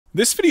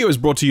This video is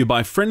brought to you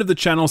by friend of the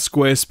channel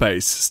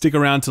Squarespace. Stick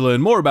around to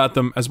learn more about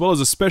them, as well as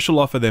a special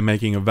offer they're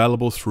making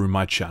available through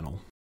my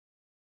channel.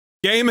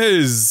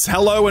 Gamers,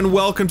 hello and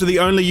welcome to the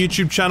only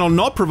YouTube channel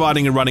not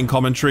providing a running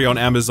commentary on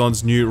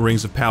Amazon's new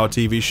Rings of Power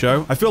TV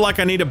show. I feel like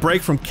I need a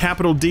break from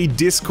capital D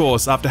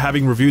discourse after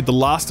having reviewed The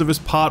Last of Us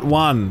Part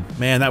 1.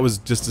 Man, that was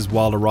just as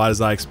wild a ride as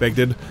I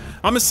expected.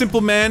 I'm a simple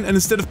man, and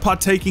instead of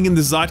partaking in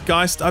the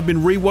zeitgeist, I've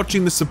been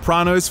rewatching The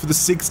Sopranos for the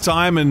 6th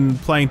time and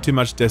playing too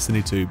much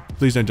Destiny 2.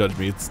 Please don't judge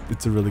me,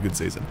 it's a really good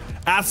season.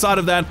 Outside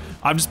of that,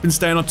 I've just been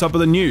staying on top of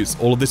the news.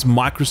 All of this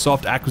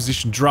Microsoft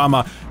acquisition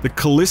drama, the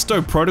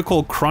Calisto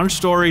Protocol crunch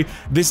story,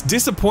 this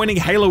disappointing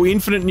Halo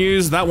Infinite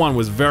news, that one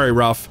was very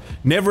rough.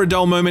 Never a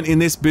dull moment in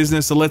this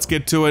business, so let's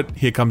get to it.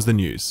 Here comes the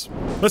news.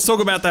 Let's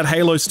talk about that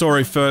Halo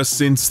story first,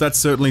 since that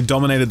certainly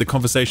dominated the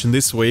conversation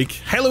this week.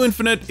 Halo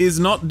Infinite is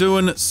not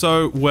doing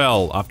so well.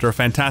 After a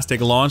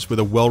fantastic launch with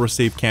a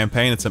well-received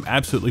campaign and some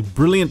absolutely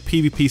brilliant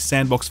PvP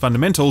sandbox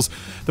fundamentals,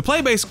 the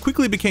player base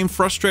quickly became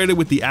frustrated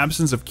with the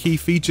absence of key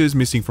features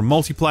missing from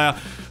multiplayer,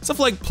 stuff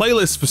like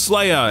playlists for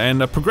Slayer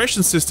and a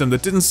progression system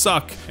that didn't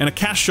suck, and a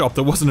cash shop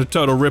that wasn't a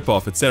total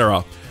ripoff,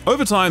 etc.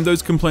 Over time,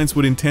 those complaints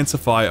would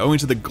intensify owing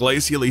to the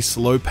glacially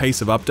slow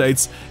pace of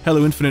updates.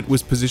 Halo Infinite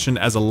was positioned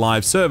as a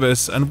live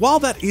service, and while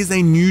that is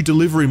a new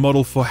delivery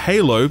model for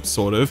Halo,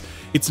 sort of,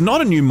 it's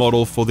not a new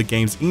model for the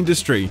games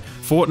industry.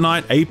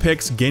 Fortnite,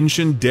 Apex,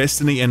 Genshin,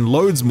 Destiny, and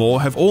loads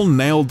more have all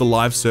nailed the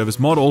live service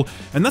model,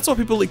 and that's what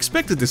people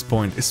expect at this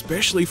point,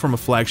 especially from a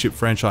flagship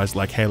franchise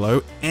like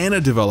Halo and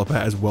a developer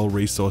as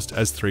well-resourced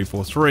as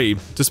 343.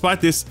 Despite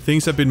this,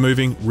 things have been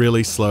moving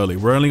really slowly.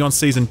 We're only on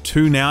Season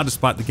 2 now,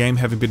 despite the game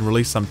having been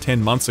released some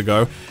 10 months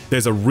ago.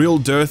 There's a real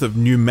dearth of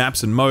new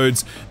maps and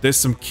modes, there's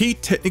some key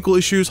technical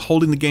issues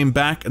holding the game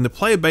back, and the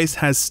player base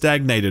has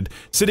stagnated,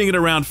 sitting at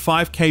around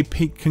 5k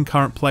peak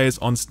concurrent players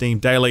on Steam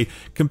daily.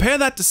 Compare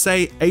that to,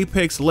 say,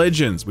 Apex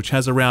Legends, which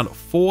has around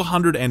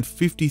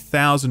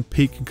 450,000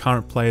 peak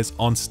concurrent players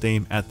on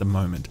Steam at the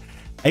moment.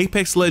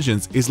 Apex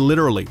Legends is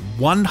literally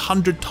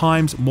 100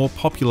 times more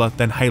popular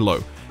than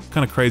Halo.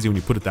 Kind of crazy when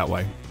you put it that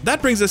way.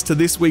 That brings us to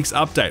this week's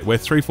update, where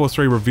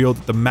 343 revealed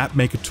that the map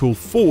maker tool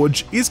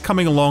Forge is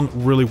coming along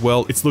really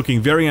well. It's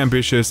looking very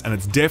ambitious, and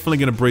it's definitely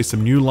going to breathe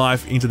some new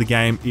life into the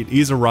game. It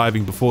is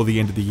arriving before the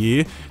end of the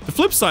year. The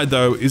flip side,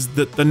 though, is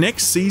that the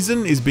next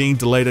season is being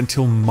delayed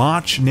until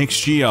March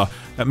next year.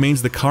 That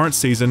means the current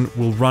season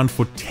will run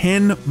for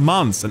 10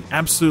 months, an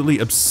absolutely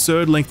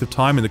absurd length of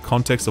time in the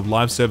context of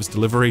live service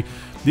delivery.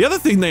 The other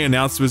thing they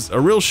announced was a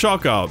real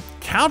shocker.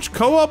 Couch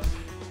co-op?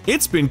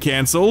 It's been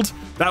cancelled.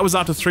 That was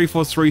after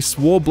 343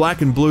 swore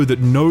black and blue that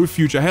no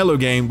future Halo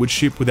game would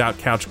ship without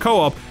couch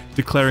co-op,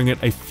 declaring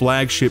it a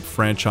flagship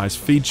franchise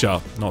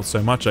feature. Not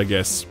so much, I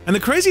guess. And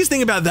the craziest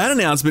thing about that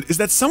announcement is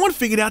that someone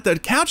figured out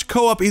that couch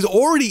co-op is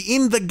already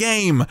in the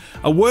game.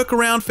 A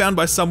workaround found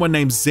by someone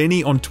named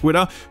Zenny on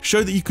Twitter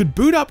showed that you could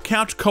boot up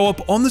couch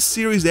co-op on the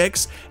Series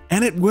X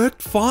and it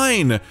worked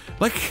fine.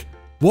 Like,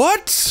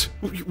 what?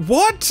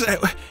 What?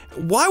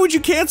 Why would you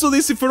cancel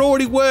this if it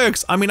already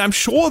works? I mean, I'm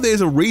sure there's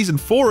a reason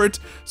for it.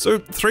 So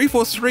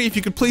 343, if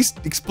you could please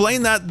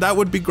explain that, that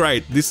would be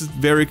great. This is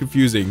very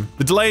confusing.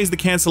 The delays, the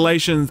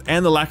cancellations,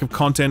 and the lack of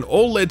content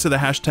all led to the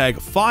hashtag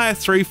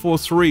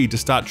Fire343 to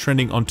start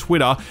trending on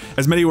Twitter,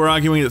 as many were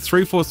arguing that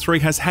 343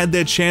 has had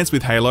their chance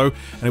with Halo,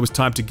 and it was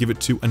time to give it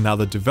to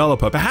another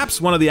developer. Perhaps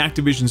one of the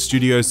Activision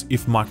studios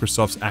if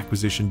Microsoft's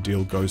acquisition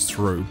deal goes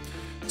through.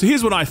 So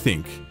here's what I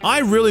think. I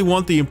really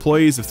want the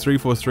employees of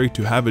 343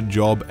 to have a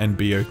job and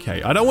be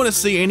okay. I don't want to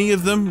see any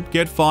of them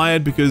get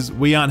fired because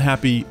we aren't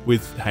happy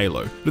with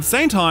Halo. But at the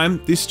same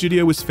time, this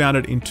studio was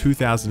founded in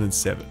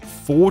 2007,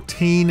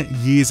 14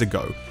 years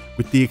ago,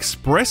 with the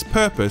express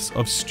purpose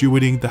of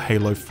stewarding the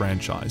Halo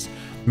franchise.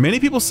 Many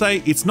people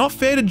say it's not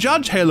fair to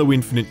judge Halo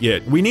Infinite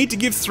yet. We need to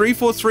give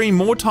 343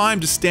 more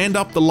time to stand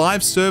up the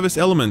live service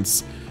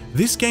elements.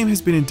 This game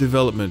has been in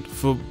development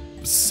for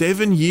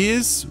 7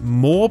 years,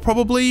 more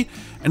probably,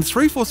 and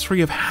 343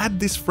 have had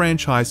this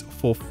franchise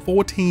for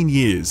 14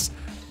 years.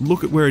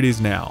 Look at where it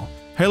is now.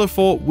 Halo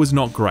 4 was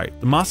not great.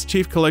 The Master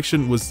Chief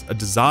Collection was a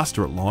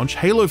disaster at launch.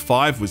 Halo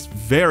 5 was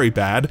very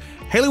bad.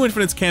 Halo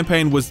Infinite's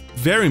campaign was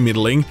very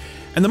middling.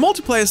 And the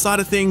multiplayer side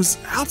of things,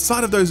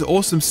 outside of those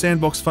awesome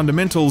sandbox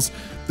fundamentals,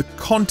 the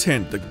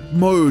content, the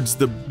modes,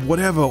 the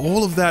whatever,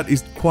 all of that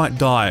is quite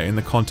dire in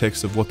the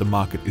context of what the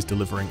market is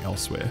delivering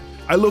elsewhere.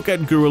 I look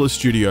at Guerrilla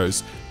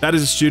Studios. That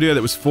is a studio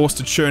that was forced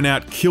to churn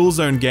out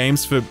Killzone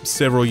games for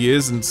several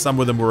years, and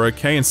some of them were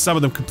okay, and some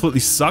of them completely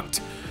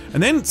sucked.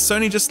 And then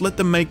Sony just let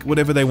them make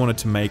whatever they wanted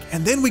to make,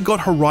 and then we got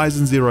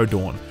Horizon Zero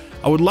Dawn.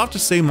 I would love to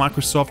see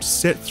Microsoft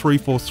set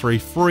 343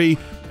 free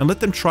and let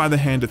them try their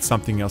hand at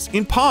something else,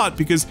 in part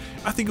because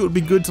I think it would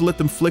be good to let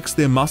them flex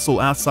their muscle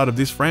outside of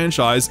this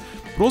franchise,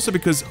 but also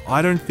because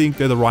I don't think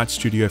they're the right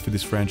studio for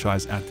this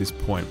franchise at this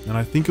point, and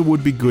I think it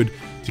would be good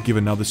to give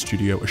another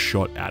studio a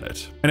shot at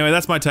it. Anyway,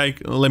 that's my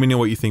take. Let me know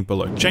what you think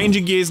below.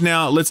 Changing gears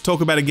now, let's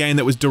talk about a game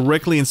that was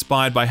directly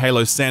inspired by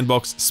Halo's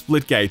sandbox,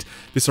 Splitgate.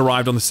 This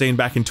arrived on the scene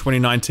back in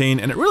 2019,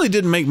 and it really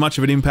didn't make much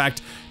of an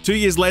impact 2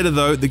 years later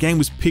though, the game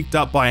was picked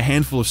up by a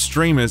handful of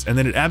streamers and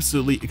then it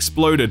absolutely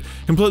exploded,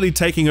 completely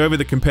taking over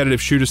the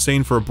competitive shooter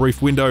scene for a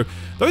brief window.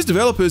 Those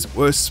developers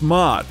were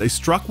smart. They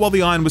struck while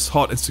the iron was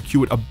hot and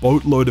secured a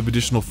boatload of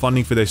additional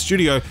funding for their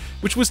studio,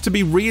 which was to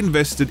be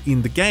reinvested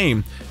in the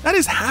game. That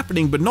is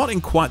happening, but not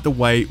in quite the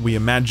way we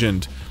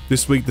imagined.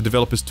 This week, the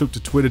developers took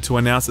to Twitter to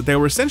announce that they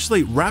were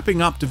essentially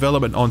wrapping up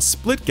development on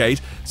Splitgate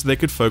so they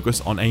could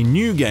focus on a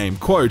new game.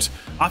 Quote,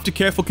 "After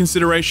careful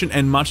consideration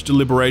and much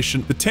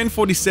deliberation, the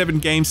 1047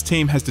 Games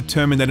team has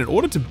determined that in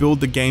order to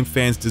build the game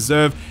fans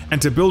deserve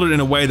and to build it in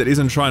a way that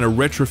isn't trying to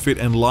retrofit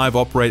and live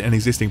operate an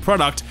existing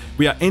product,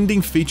 we are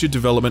ending feature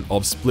development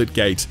of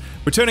Splitgate.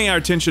 We're turning our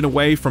attention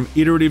away from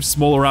iterative,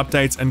 smaller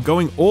updates and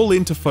going all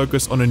in to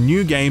focus on a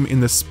new game in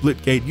the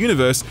Splitgate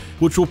universe,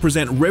 which will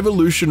present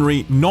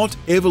revolutionary, not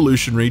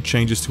evolutionary,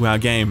 changes to our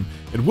game.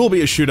 It will be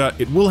a shooter,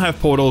 it will have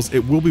portals,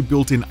 it will be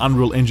built in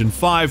Unreal Engine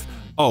 5,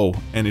 oh,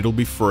 and it'll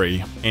be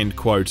free." End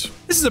quote.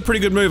 This is a pretty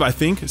good move, I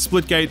think.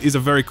 Splitgate is a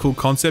very cool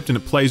concept and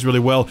it plays really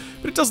well,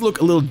 but it does look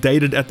a little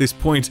dated at this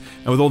point,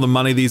 and with all the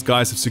money these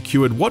guys have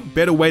secured, what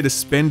better way to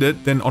spend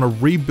it than on a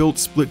rebuilt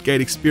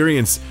Splitgate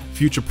experience,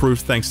 future-proof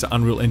thanks to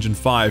Unreal Engine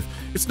 5.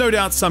 It's no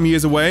doubt some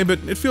years away, but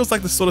it feels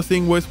like the sort of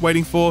thing worth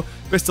waiting for.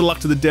 Best of luck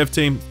to the dev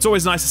team. It's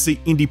always nice to see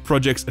indie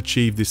projects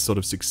achieve this sort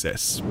of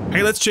success.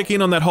 Hey, let's check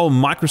in on that whole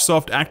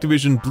Microsoft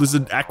Activision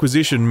Blizzard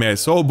acquisition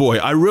mess. Oh boy,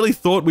 I really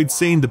thought we'd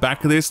seen the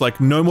back of this, like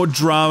no more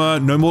drama,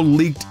 no more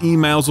leaked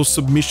emails or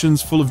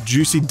submissions full of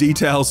juicy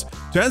details.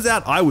 Turns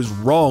out I was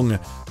wrong.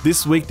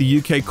 This week, the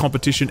UK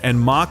Competition and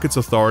Markets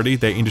Authority,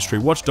 their industry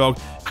watchdog,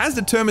 has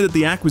determined that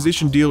the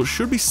acquisition deal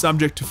should be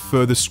subject to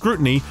further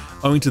scrutiny,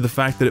 owing to the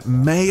fact that it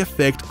may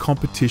affect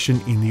competition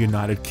in the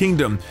United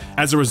Kingdom.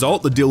 As a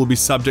result, the deal will be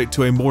subject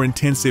to a more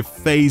intensive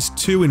Phase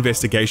 2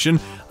 investigation,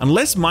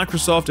 unless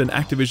Microsoft and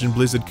Activision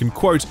Blizzard can,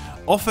 quote,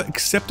 "offer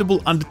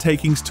acceptable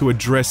undertakings to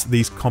address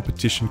these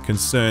competition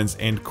concerns,"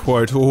 end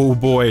quote. Oh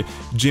boy,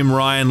 Jim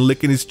Ryan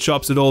licking his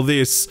chops at all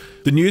this.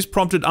 The news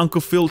prompted Uncle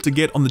Phil to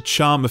get on the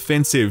charm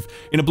offensive.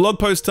 In a blog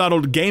post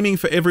titled "Gaming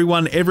for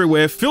Everyone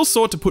Everywhere," Phil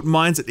sought to put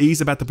minds at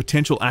ease about the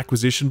potential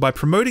acquisition by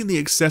promoting the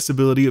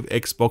accessibility of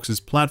Xbox's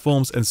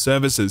platforms and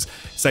services,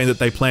 saying that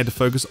they plan to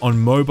focus on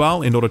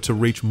mobile in order to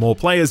reach more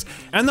players,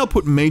 and they'll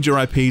put major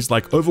IPs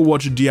like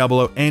Overwatch,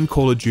 Diablo, and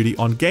Call of Duty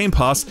on Game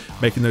Pass,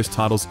 making those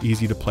titles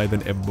easier to play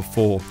than ever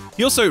before.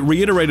 He also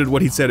reiterated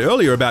what he said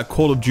earlier about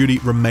Call of Duty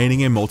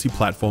remaining a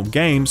multi-platform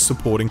game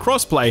supporting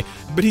crossplay,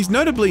 but he's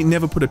notably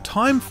never put a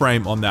time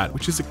frame on that,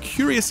 which is a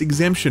curious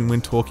exemption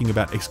when talking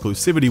about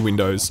exclusivity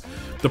windows.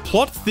 The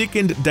plot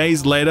thickened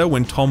days later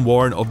when Tom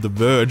Warren of The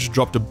Verge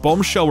dropped a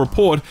bombshell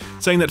report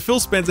saying that Phil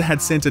Spencer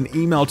had sent an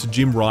email to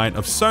Jim Ryan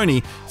of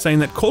Sony saying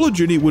that Call of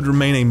Duty would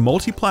remain a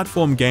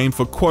multi-platform game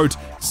for, quote,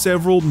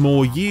 "several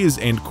more years,"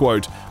 end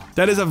quote.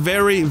 That is a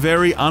very,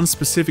 very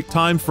unspecific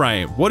time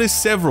frame. What is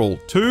several?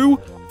 2?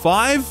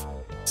 5?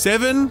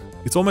 7?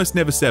 It's almost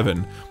never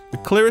 7. The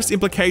clearest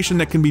implication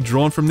that can be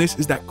drawn from this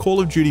is that Call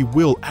of Duty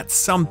will, at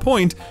some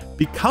point,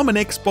 become an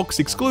Xbox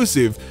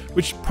exclusive,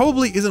 which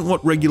probably isn't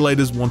what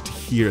regulators want to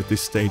hear at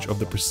this stage of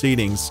the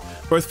proceedings.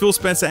 Both Phil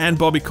Spencer and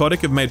Bobby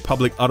Kotick have made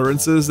public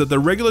utterances that the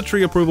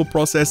regulatory approval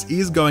process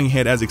is going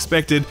ahead as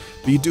expected,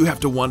 but you do have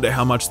to wonder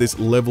how much this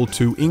level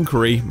 2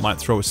 inquiry might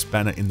throw a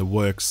spanner in the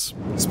works.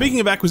 Speaking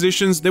of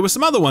acquisitions, there were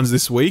some other ones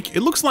this week.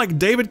 It looks like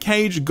David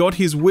Cage got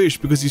his wish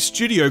because his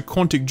studio,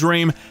 Quantic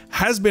Dream,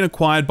 has been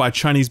acquired by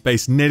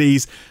Chinese-based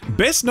NetEase,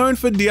 best known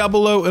for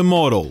Diablo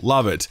Immortal.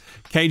 Love it.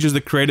 Cage is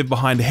the creative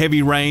behind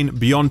Heavy Rain,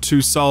 Beyond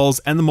Two Souls,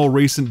 and the more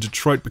recent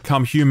Detroit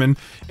Become Human,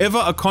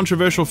 ever a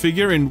controversial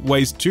figure in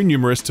ways too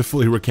numerous to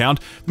fully recount,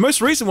 the most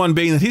recent one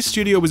being that his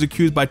studio was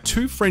accused by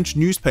 2 French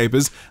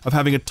newspapers of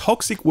having a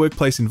toxic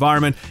workplace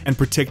environment and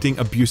protecting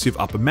abusive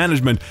upper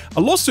management,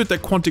 a lawsuit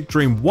that Quantic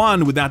Dream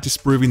won without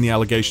disproving the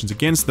allegations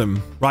against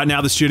them. Right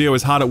now the studio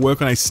is hard at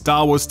work on a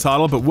Star Wars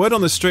title, but word on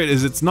the street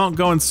is it's not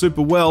going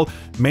super well,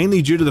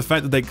 mainly due to the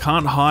fact that they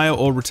can't hire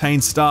or retain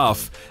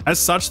staff. As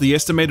such, the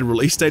estimated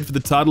release date for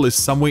the title is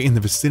somewhere in the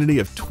vicinity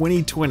of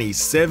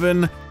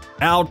 2027.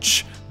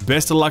 Ouch.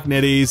 Best of luck,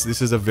 NetEase.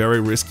 This is a very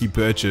risky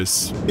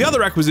purchase. The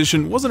other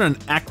acquisition wasn't an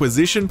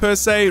acquisition per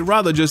se,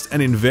 rather just an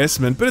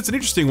investment, but it's an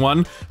interesting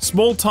one.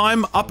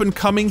 Small-time,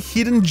 up-and-coming,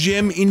 hidden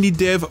gem indie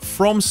dev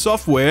From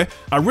Software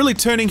are really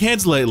turning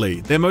heads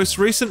lately. Their most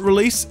recent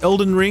release,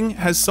 Elden Ring,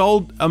 has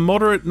sold a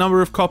moderate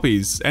number of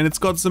copies, and it's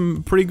got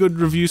some pretty good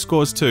review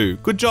scores too.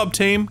 Good job,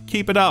 team.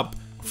 Keep it up.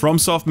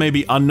 FromSoft may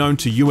be unknown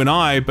to you and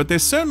I, but they're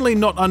certainly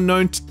not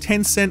unknown to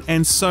Tencent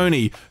and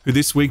Sony, who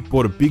this week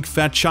bought a big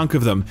fat chunk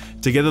of them.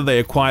 Together they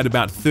acquired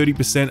about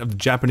 30% of the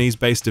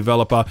Japanese-based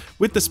developer,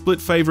 with the split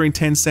favoring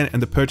Tencent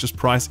and the purchase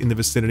price in the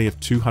vicinity of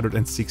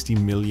 $260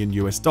 million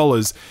US.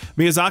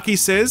 Miyazaki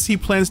says he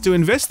plans to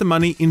invest the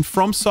money in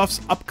FromSoft's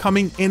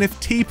upcoming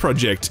NFT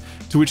project,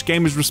 to which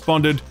gamers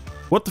responded,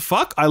 "What the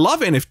fuck? I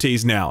love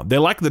NFTs now. They're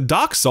like the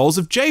Dark Souls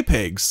of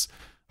JPEGs."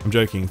 I'm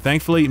joking.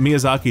 Thankfully,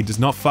 Miyazaki does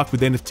not fuck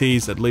with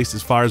NFTs, at least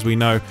as far as we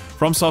know.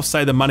 FromSoft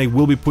say the money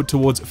will be put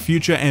towards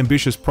future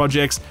ambitious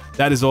projects.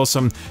 That is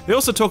awesome. They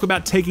also talk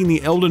about taking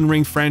the Elden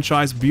Ring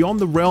franchise beyond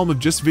the realm of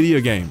just video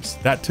games.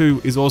 That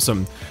too is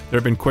awesome. There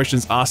have been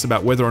questions asked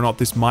about whether or not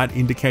this might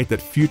indicate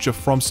that future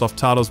FromSoft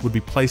titles would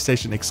be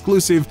PlayStation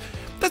exclusive.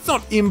 That's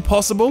not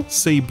impossible,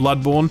 see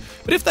Bloodborne,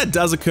 but if that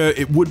does occur,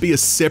 it would be a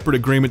separate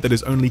agreement that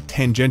is only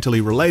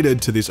tangentially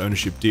related to this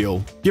ownership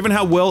deal. Given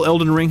how well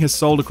Elden Ring has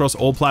sold across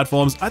all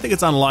platforms, I think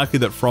it's unlikely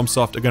that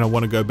FromSoft are going to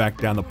want to go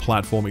back down the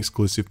platform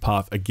exclusive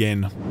path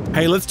again.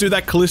 Hey, let's do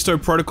that Calisto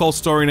Protocol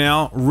story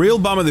now. Real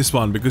bummer this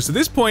one, because to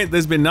this point,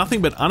 there's been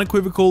nothing but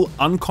unequivocal,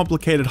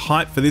 uncomplicated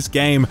hype for this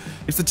game.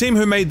 It's the team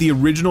who made the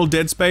original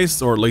Dead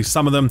Space, or at least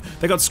some of them.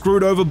 They got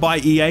screwed over by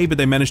EA, but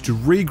they managed to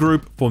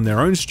regroup, form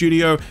their own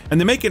studio, and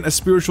they're making a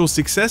spiritual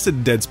successor to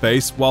Dead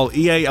Space, while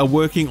EA are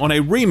working on a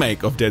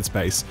remake of Dead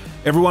Space.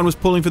 Everyone was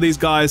pulling for these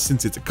guys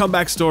since it's a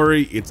comeback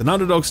story, it's an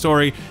underdog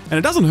story, and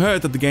it doesn't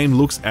hurt that the game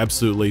looks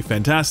absolutely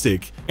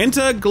fantastic.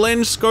 Enter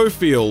Glenn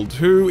Schofield,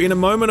 who in a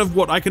moment of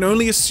what I can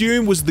only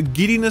assume was the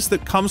giddiness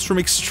that comes from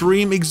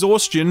extreme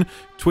exhaustion,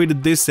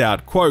 tweeted this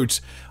out, quote,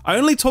 "I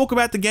only talk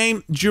about the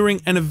game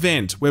during an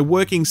event. We're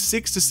working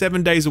 6 to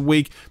 7 days a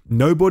week.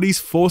 Nobody's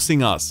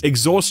forcing us.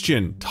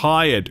 Exhaustion,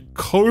 tired,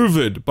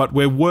 COVID, but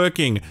we're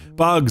working.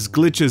 Bugs,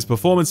 glitches,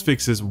 performance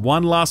fixes,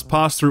 one last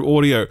pass through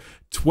audio.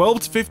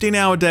 12 to 15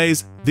 hour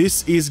days.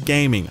 This is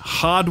gaming.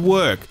 Hard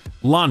work.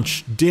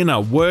 Lunch, dinner,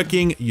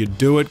 working. You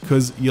do it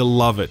because you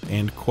love it,"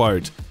 end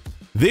quote.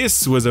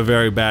 This was a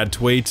very bad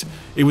tweet.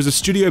 It was a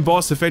studio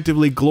boss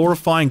effectively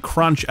glorifying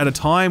crunch at a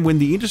time when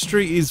the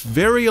industry is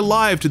very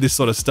alive to this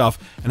sort of stuff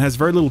and has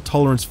very little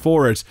tolerance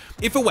for it.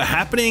 If it were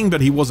happening but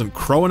he wasn't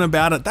crowing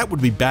about it, that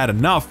would be bad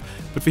enough.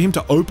 But for him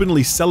to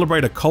openly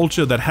celebrate a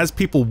culture that has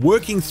people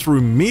working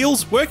through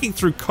meals, working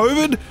through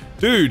COVID,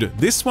 dude,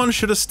 this one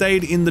should have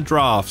stayed in the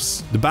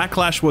drafts. The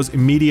backlash was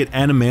immediate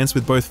and immense,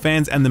 with both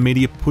fans and the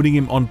media putting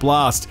him on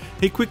blast.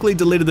 He quickly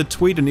deleted the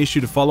tweet and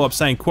issued a follow-up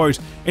saying, quote,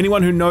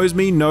 "Anyone who knows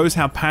me knows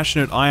how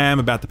passionate I am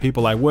about the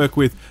people I work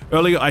with.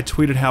 Earlier I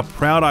tweeted how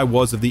proud I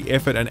was of the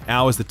effort and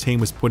hours the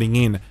team was putting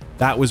in.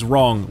 That was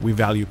wrong. We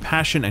value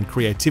passion and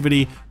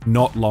creativity,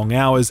 not long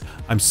hours.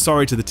 I'm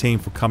sorry to the team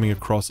for coming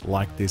across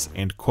like this,"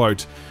 end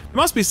quote. It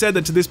must be said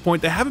that to this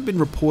point, there haven't been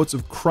reports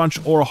of crunch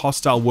or a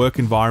hostile work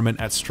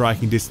environment at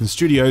Striking Distance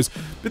Studios,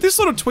 but this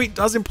sort of tweet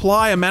does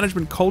imply a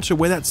management culture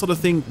where that sort of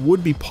thing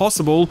would be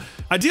possible.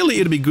 Ideally,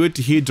 it'd be good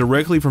to hear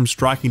directly from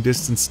Striking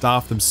Distance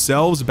staff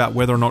themselves about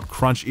whether or not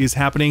crunch is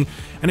happening,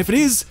 and if it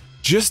is,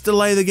 just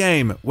delay the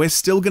game. We're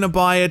still gonna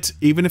buy it,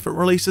 even if it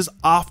releases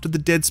after the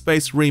Dead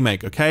Space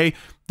remake, okay?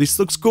 This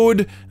looks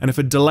good, and if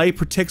a delay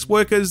protects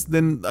workers,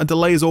 then a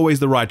delay is always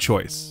the right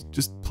choice.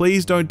 Just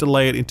please don't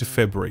delay it into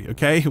February,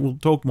 okay? We'll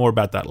talk more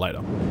about that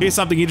later. Here's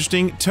something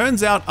interesting.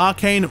 Turns out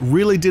Arcane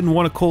really didn't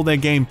want to call their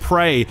game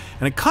Prey,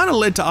 and it kind of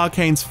led to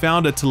Arcane's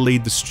founder to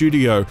lead the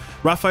studio.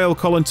 Rafael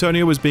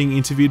Colantonio was being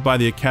interviewed by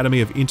the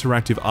Academy of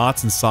Interactive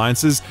Arts and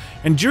Sciences,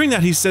 and during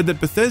that he said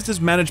that Bethesda's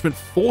management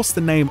forced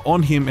the name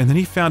on him, and then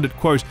he found it,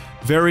 quote,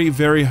 "very,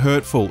 very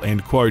hurtful,"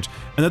 end quote,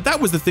 and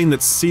that was the thing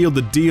that sealed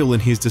the deal in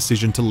his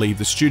decision to leave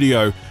the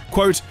studio.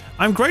 Quote,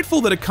 "I'm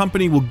grateful that a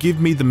company will give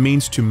me the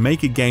means to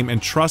make a game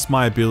and trust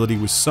my ability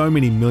with so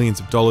many millions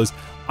of dollars.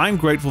 I'm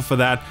grateful for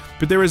that,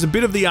 but there is a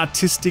bit of the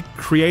artistic,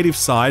 creative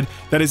side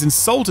that is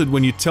insulted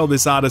when you tell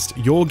this artist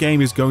your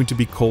game is going to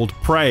be called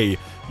Prey.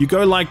 You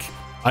go like,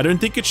 I don't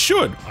think it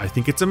should. I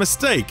think it's a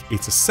mistake.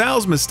 It's a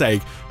sales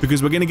mistake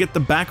because we're going to get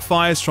the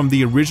backfires from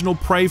the original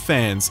Prey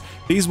fans.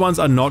 These ones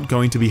are not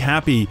going to be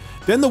happy.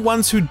 Then the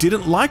ones who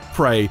didn't like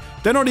Prey,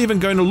 they're not even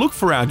going to look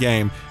for our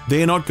game.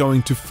 They're not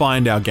going to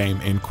find our game,"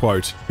 end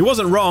quote. He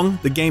wasn't wrong.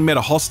 The game met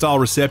a hostile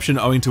reception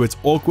owing to its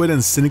awkward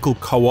and cynical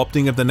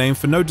co-opting of the name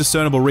for no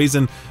discernible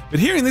reason, but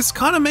hearing this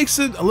kind of makes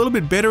it a little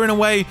bit better in a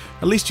way.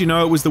 At least you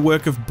know it was the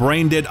work of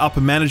brain-dead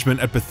upper management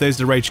at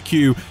Bethesda HQ,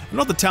 and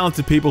not the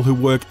talented people who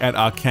work at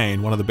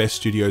Arcane, one of the best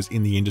studios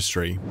in the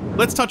industry.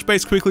 Let's touch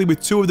base quickly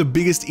with two of the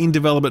biggest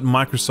in-development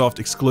Microsoft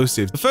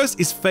exclusives. The first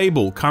is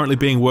Fable, currently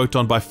being worked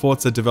on by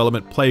Forza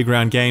Development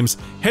Playground Games.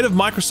 Head of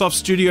Microsoft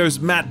Studios,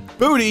 Matt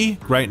Booty,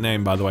 great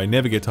name by the way,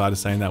 never get tired of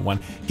saying that one.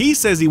 He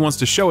says he wants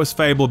to show us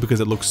Fable because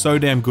it looks so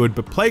damn good,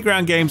 but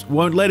Playground Games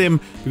won't let him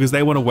because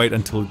they want to wait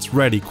until it's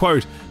ready.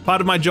 Quote, "Part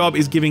of my job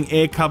is giving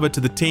air cover to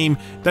the team.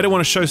 They don't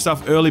want to show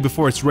stuff early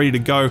before it's ready to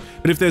go.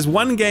 But if there's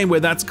one game where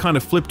that's kind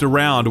of flipped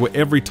around, where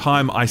every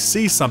time I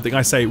see something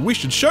I say, we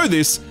should show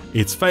this,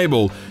 it's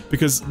Fable,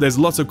 because there's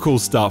lots of cool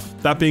stuff.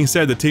 That being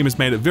said, the team has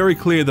made it very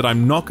clear that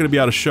I'm not going to be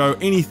able to show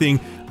anything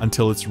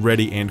until it's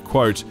ready," end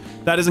quote.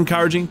 That is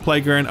encouraging.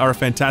 Playground are a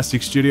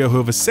fantastic studio who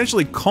have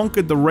essentially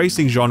conquered the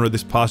racing genre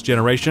this past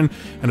generation,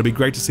 and it'll be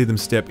great to see them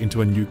step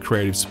into a new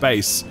creative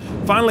space.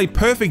 Finally,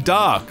 Perfect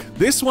Dark.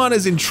 This one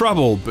is in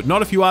trouble, but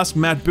not if you ask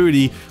Matt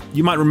Booty.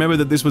 You might remember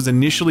that this was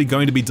initially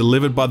going to be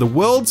delivered by the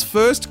world's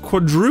first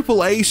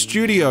quadruple A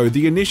studio,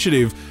 The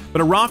Initiative,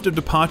 but a raft of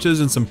departures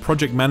and some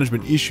project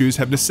management issues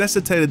have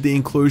necessitated the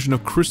inclusion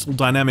of Crystal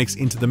Dynamics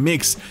into the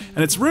mix,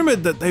 and it's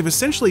rumored that they've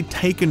essentially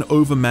taken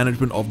over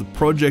management of the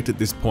project at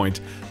this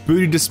point.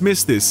 Booty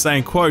dismissed this,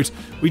 saying, quote,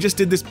 "We just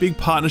did this big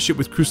partnership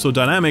with Crystal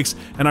Dynamics,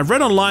 and I've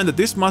read online that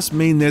this must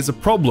mean there's a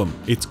problem.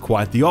 It's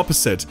quite the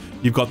opposite.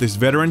 You've got this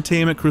veteran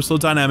team at Crystal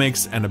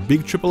Dynamics and a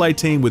big AAA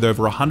team with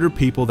over 100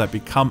 people that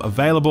become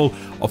available.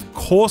 Of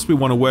course we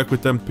want to work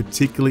with them,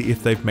 particularly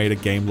if they've made a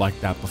game like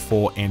that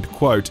before," end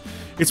quote.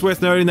 It's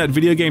worth noting that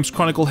Videogames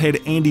Chronicle head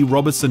Andy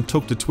Robertson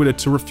took to Twitter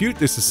to refute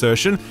this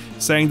assertion,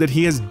 saying that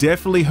he has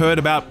definitely heard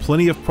about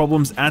plenty of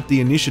problems at the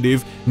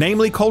initiative,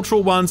 namely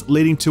cultural ones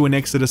leading to an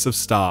exodus of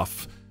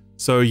staff.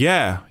 So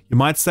yeah, you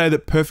might say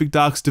that Perfect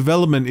Dark's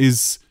development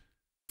is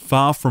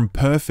far from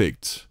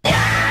perfect.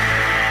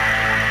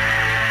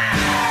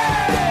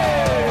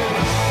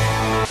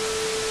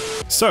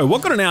 So,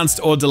 what got announced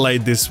or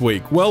delayed this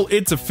week? Well,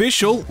 it's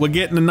official. We're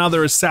getting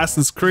another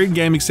Assassin's Creed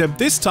game, except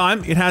this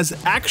time it has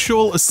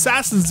actual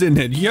assassins in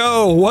it.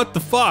 Yo, what the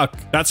fuck?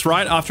 That's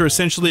right, after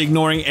essentially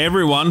ignoring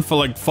everyone for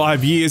like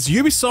 5 years,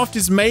 Ubisoft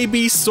is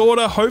maybe,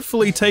 sorta,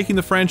 hopefully taking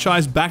the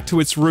franchise back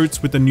to its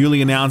roots with the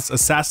newly announced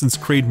Assassin's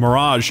Creed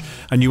Mirage,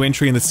 a new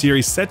entry in the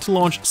series set to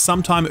launch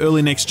sometime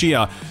early next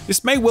year.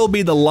 This may well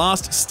be the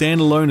last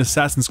standalone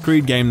Assassin's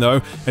Creed game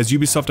though, as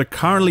Ubisoft are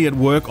currently at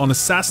work on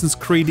Assassin's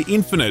Creed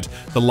Infinite,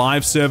 the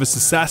live service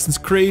Assassin's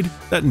Creed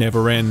that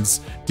never ends.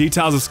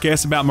 Details are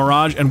scarce about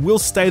Mirage and will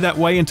stay that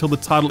way until the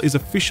title is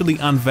officially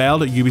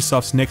unveiled at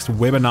Ubisoft's next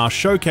webinar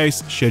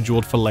showcase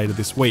scheduled for later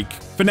this week.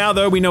 For now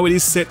though, we know it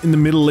is set in the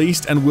Middle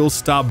East and will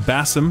star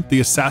Basim,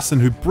 the assassin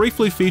who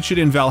briefly featured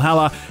in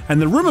Valhalla,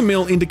 and the rumor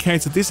mill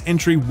indicates that this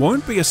entry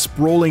won't be a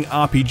sprawling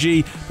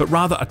RPG, but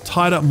rather a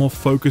tighter, more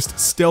focused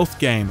stealth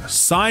game.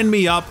 Sign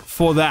me up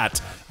for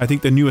that. I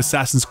think the new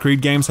Assassin's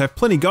Creed games have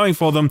plenty going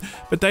for them,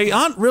 but they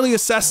aren't really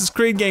Assassin's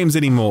Creed games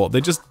anymore.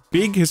 They're just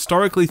big,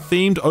 historically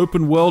themed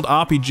open-world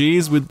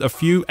RPGs with a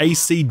few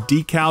AC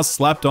decals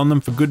slapped on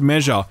them for good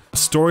measure. A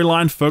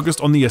storyline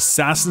focused on the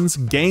assassins,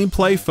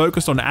 gameplay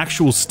focused on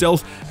actual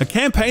stealth, a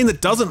campaign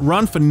that doesn't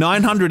run for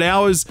 900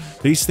 hours.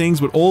 These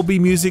things would all be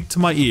music to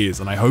my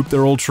ears, and I hope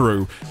they're all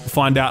true. We'll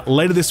find out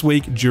later this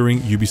week during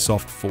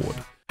Ubisoft Forward.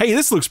 Hey,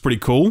 this looks pretty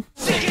cool.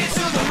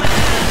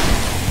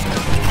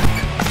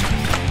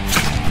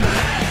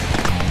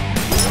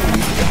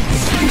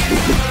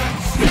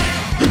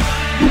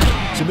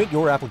 Submit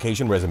your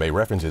application, resume,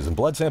 references, and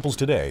blood samples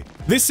today.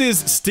 This is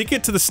Stick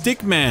It to the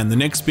Stick Man, the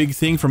next big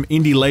thing from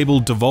indie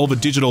label Devolver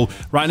Digital.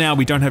 Right now,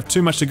 we don't have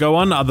too much to go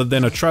on other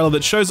than a trailer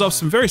that shows off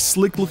some very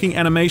slick-looking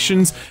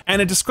animations,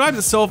 and it describes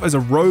itself as a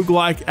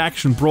roguelike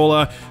action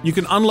brawler. You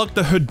can unlock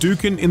the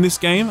Hadouken in this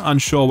game.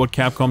 Unsure what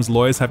Capcom's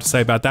lawyers have to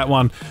say about that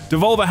one.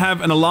 Devolver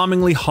have an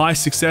alarmingly high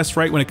success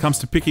rate when it comes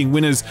to picking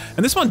winners,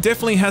 and this one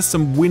definitely has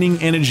some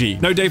winning energy.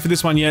 No date for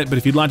this one yet, but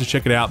if you'd like to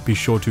check it out, be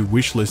sure to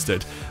wishlist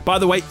it. By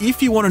the way,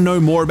 if you want to know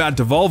more about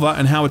Devolver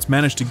and how it's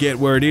managed to get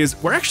where it is,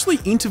 we're actually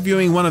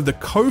interviewing one of the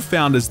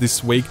co-founders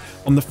this week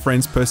on the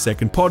Friends Per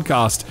Second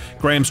podcast.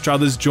 Graham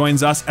Struthers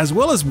joins us, as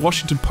well as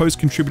Washington Post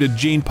contributor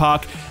Gene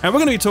Park, and we're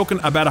going to be talking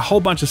about a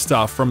whole bunch of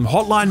stuff, from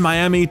Hotline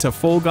Miami to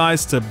Fall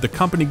Guys to the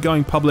company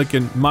going public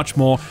and much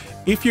more.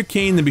 If you're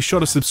keen, then be sure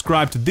to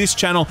subscribe to this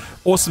channel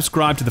or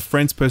subscribe to the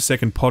Friends Per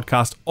Second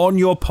podcast on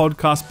your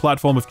podcast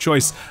platform of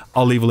choice.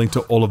 I'll leave a link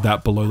to all of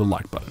that below the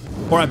like button.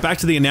 All right, back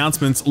to the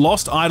announcements.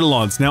 Lost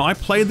Eidolons. Now, I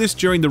played this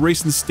during the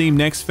recent Steam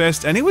Next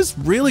Fest, and it was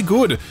really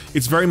good.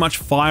 It's very much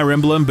Fire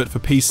Emblem, but for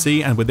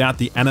PC and without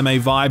the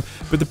anime vibe,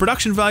 but the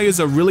production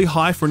values are really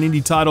high for an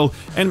indie title,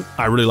 and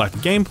I really like the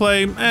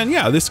gameplay, and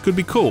yeah, this could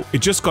be cool. It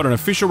just got an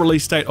official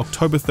release date,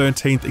 October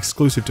 13th,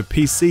 exclusive to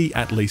PC,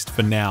 at least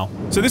for now.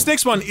 So this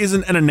next one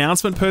isn't an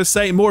announcement per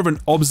se, more of an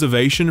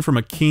observation from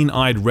a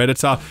keen-eyed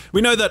Redditor.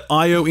 We know that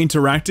IO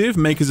Interactive,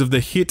 makers of the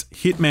hit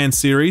Hitman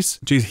series,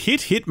 geez,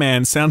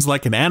 Hitman sounds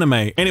like an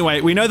anime.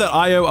 Anyway, we know that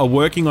IO are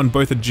working on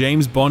both a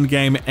James Bond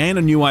game and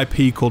a new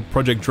IP called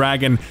Project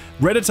Dragon.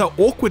 Redditor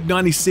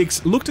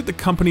Awkward96 looked at the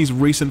company's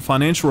recent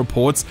financial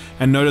reports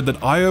and noted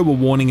that IO were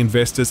warning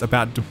investors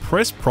about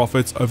depressed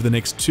profits over the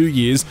next 2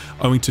 years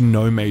owing to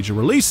no major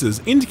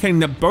releases, indicating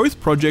that both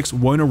projects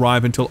won't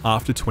arrive until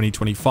after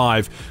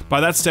 2025.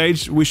 By that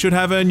stage, we should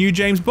have a new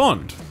James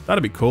Bond.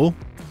 That'd be cool.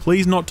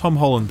 Please not Tom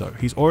Holland though.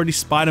 He's already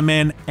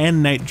Spider-Man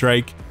and Nate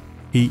Drake.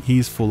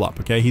 He's full up,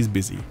 okay? He's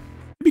busy.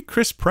 Maybe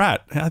Chris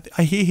Pratt.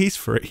 I hear he's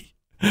free.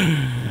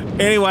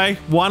 Anyway,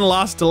 one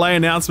last delay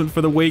announcement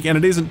for the week, and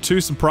it isn't too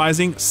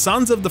surprising.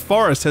 Sons of the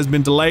Forest has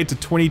been delayed to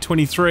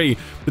 2023.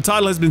 The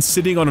title has been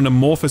sitting on an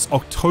amorphous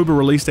October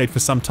release date for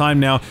some time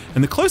now,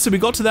 and the closer we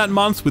got to that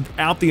month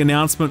without the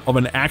announcement of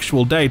an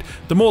actual date,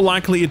 the more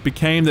likely it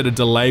became that a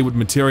delay would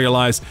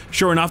materialize.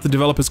 Sure enough, the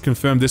developers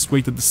confirmed this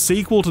week that the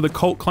sequel to the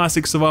cult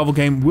classic survival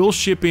game will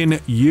ship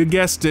in, you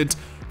guessed it,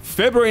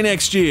 February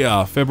next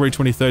year, February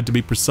 23rd to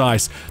be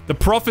precise. The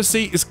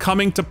prophecy is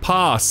coming to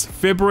pass.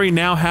 February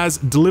now has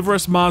Deliver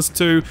Us Mars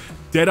 2,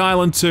 Dead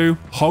Island 2,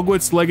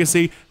 Hogwarts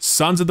Legacy,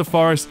 Sons of the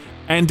Forest,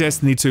 and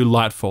Destiny 2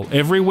 Lightfall.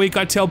 Every week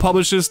I tell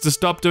publishers to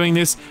stop doing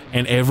this,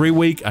 and every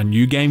week a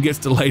new game gets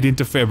delayed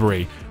into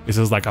February. This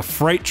is like a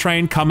freight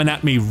train coming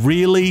at me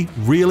really,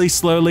 really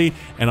slowly,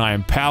 and I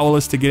am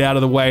powerless to get out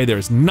of the way. There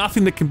is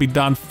nothing that can be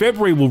done.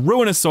 February will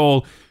ruin us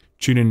all.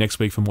 Tune in next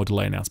week for more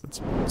delay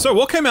announcements. So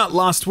what came out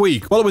last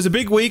week? Well, it was a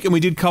big week and we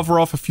did cover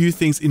off a few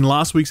things in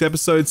last week's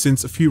episode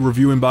since a few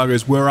review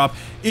embargoes were up.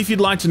 If you'd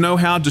like to know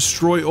how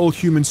Destroy All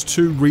Humans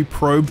 2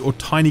 Reprobed or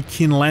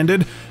Tinykin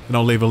landed, then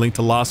I'll leave a link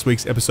to last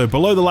week's episode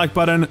below the like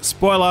button.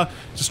 Spoiler,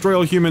 Destroy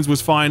All Humans was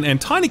fine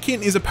and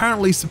Tinykin is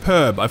apparently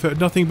superb. I've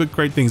heard nothing but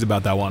great things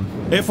about that one.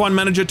 F1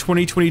 Manager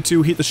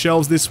 2022 hit the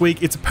shelves this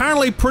week. It's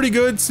apparently pretty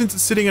good since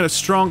it's sitting at a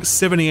strong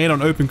 78 on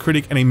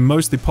OpenCritic and a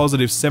mostly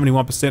positive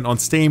 71% on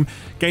Steam.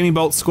 Gaming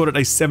Bolt scored it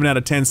a 7 out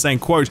of 10 saying,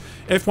 quote,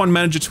 F1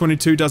 Manager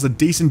 22 does a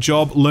decent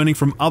job learning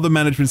from other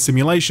management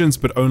simulations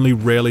but only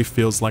rarely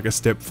feels like a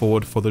step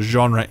forward for the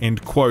genre,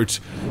 end quote.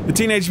 The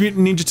Teenage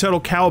Mutant Ninja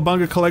Turtle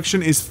Cowabunga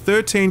collection is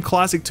 13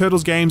 classic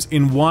Turtles games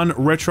in one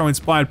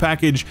retro-inspired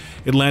package.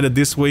 It landed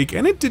this week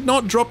and it did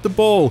not drop the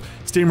ball.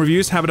 Steam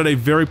reviews have it at a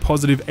very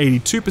positive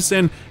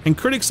 82% and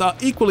critics are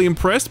equally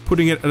impressed,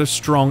 putting it at a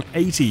strong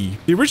 80.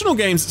 The original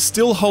games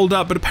still hold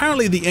up, but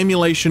apparently the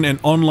emulation and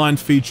online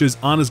features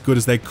aren't as good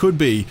as they could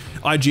be.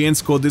 IGN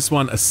scored this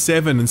one a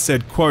 7 and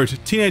said, quote,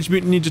 Teenage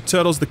Mutant Ninja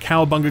Turtles The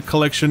Cowabunga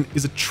Collection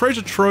is a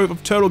treasure trove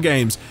of turtle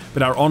games,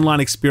 but our online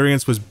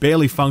experience was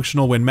barely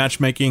functional when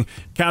matchmaking.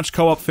 Couch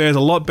co-op fares a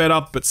lot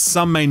better, but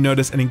some may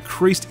notice an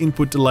increased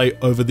input delay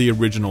over the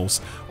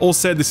originals. All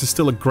said, this is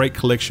still a great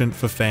collection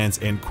for fans,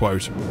 end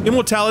quote.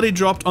 Immortality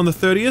dropped on the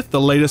 30th, the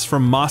latest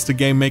from master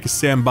game maker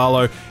Sam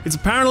Barlow. It's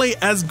apparently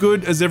as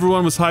good as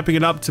everyone was hyping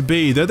it up to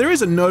be, though there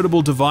is a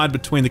notable divide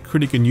between the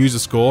critic and user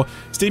score.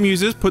 Steam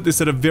users put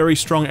this at a very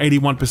strong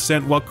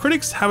 81%, while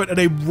critics have it at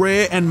a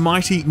rare and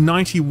mighty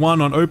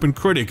 91 on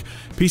OpenCritic.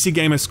 PC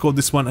Gamer scored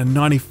this one a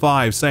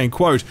 95, saying,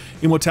 quote,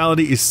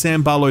 Immortality is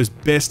Sam Barlow's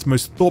best,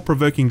 most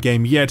thought-provoking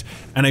game yet,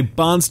 and a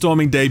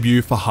barnstorming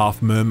debut for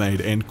Half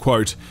Mermaid, end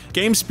quote.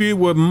 GameSpew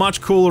were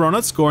much cooler on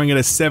it, scoring it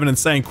a 7 and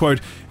saying, quote,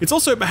 it's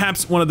also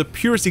perhaps one of the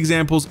purest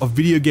examples of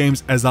video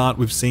games as art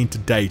we've seen to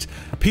date.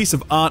 A piece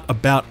of art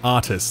about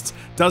artists.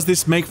 Does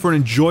this make for an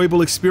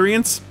enjoyable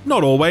experience?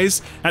 Not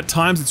always. At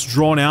times it's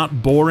drawn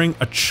out, boring,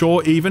 a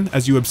chore even,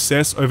 as you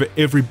obsess over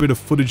every bit of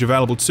footage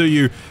available to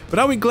you. But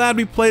are we glad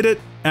we played it?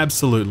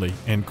 Absolutely,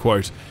 end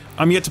quote.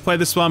 I'm yet to play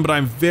this one, but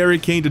I'm very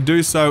keen to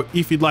do so.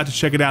 If you'd like to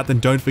check it out, then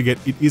don't forget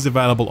it is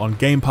available on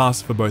Game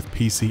Pass for both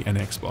PC and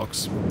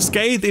Xbox.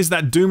 Scathe is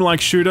that Doom-like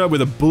shooter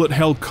with a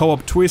bullet-hell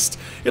co-op twist.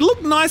 It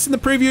looked nice in the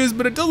previews,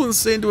 but it doesn't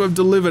seem to have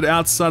delivered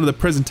outside of the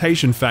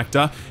presentation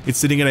factor. It's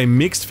sitting at a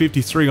mixed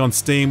 53 on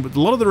Steam, with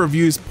a lot of the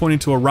reviews pointing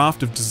to a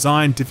raft of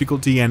design,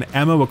 difficulty, and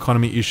ammo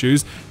economy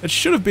issues that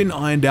should have been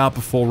ironed out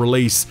before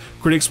release.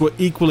 Critics were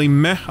equally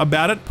meh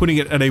about it, putting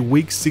it at a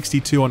weak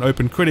 62 on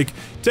OpenCritic.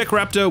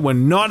 TechRaptor were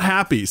not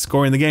happy,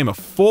 scoring the game a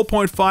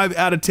 4.5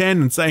 out of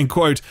 10 and saying,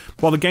 quote,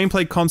 while the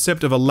gameplay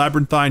concept of a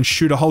labyrinthine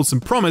shooter holds some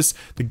promise,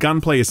 the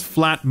gunplay is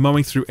flat,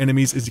 mowing through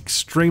enemies is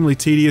extremely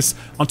tedious.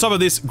 On top of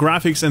this,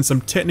 graphics and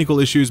some technical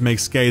issues make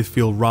Scathe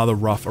feel rather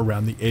rough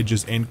around the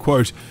edges, end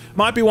quote.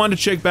 Might be one to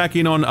check back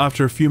in on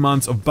after a few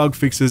months of bug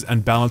fixes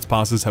and balance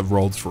passes have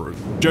rolled through.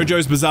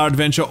 JoJo's Bizarre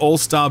Adventure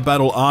All-Star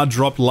Battle R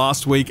dropped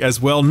last week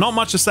as well. Not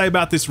much to say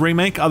about this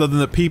remake other than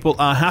that people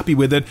are happy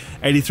with it.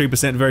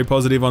 83% very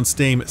positive on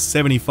Steam,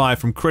 75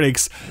 from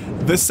critics.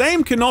 The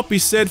same cannot be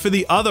said for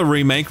the other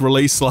remake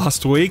released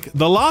last week,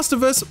 The Last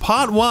of Us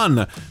Part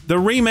 1. The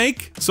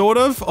remake, sort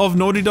of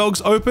Naughty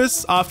Dog's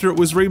opus after it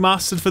was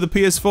remastered for the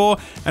PS4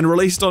 and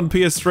released on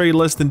PS3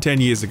 less than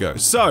 10 years ago.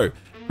 So,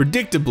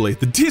 predictably,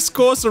 the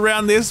discourse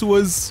around this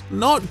was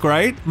not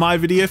great. My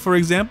video, for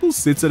example,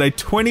 sits at a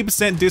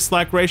 20%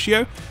 dislike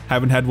ratio.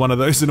 Haven't had one of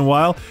those in a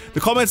while.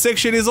 The comment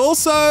section is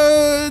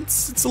also,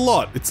 it's a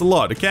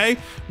lot, okay?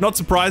 Not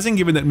surprising,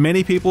 given that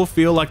many people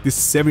feel like this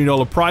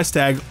 $70 price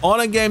tag on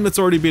a game that's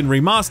already been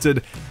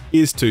remastered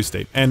is too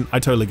steep, and I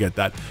totally get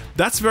that.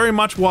 That's very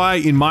much why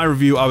in my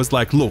review I was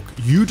like, look,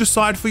 you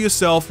decide for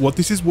yourself what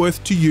this is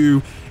worth to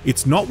you.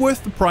 It's not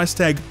worth the price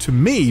tag to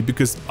me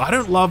because I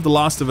don't love The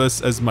Last of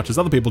Us as much as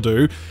other people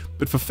do,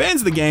 but for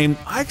fans of the game,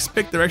 I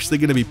expect they're actually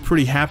going to be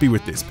pretty happy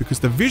with this because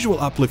the visual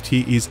uplift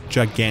here is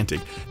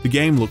gigantic. The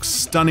game looks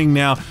stunning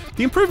now.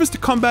 The improvements to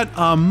combat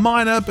are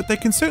minor, but they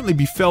can certainly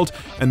be felt,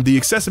 and the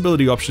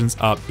accessibility options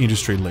are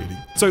industry leading.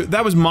 So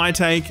that was my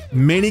take.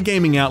 Many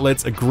gaming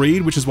outlets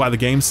agreed, which is why the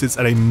game sits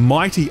at a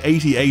mighty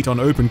 88 on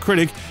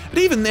OpenCritic, but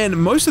even then,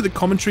 most of the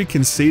commentary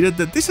conceded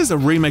that this is a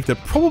remake that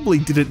probably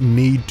didn't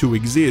need to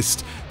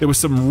exist. There were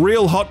some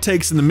real hot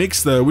takes in the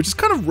mix though, which is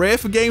kind of rare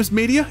for games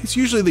media. It's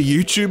usually the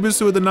YouTubers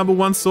who are the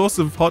 #1 source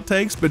of hot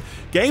takes, but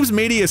games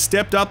media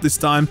stepped up this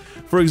time.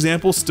 For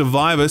example,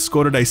 Stevivor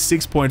scored at a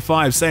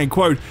 6.5, saying,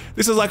 quote,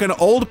 this is like an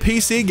old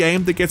PC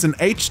game that gets an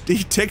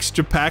HD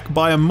texture pack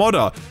by a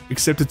modder,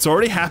 except it's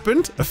already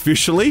happened,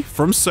 officially,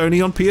 from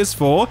Sony on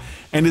PS4,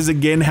 and is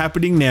again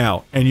happening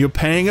now, and you're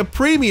paying a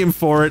premium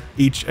for it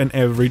each and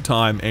every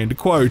time, end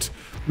quote.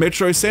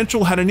 Metro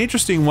Central had an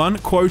interesting one,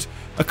 quote,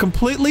 "A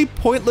completely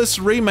pointless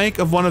remake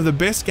of one of the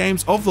best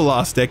games of the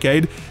last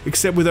decade,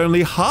 except with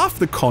only half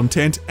the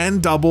content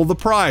and double the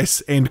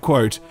price," end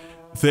quote.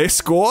 Their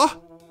score?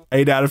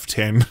 8 out of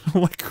 10.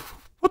 Like,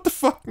 what the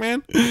fuck,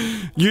 man?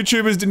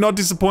 YouTubers did not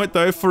disappoint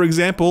though. For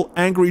example,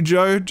 Angry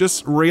Joe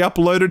just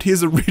re-uploaded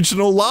his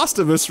original Last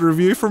of Us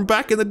review from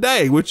back in the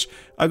day, which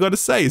I gotta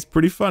say is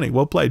pretty funny.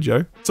 Well played,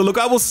 Joe. So look,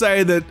 I will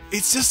say that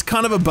it's just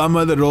kind of a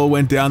bummer that it all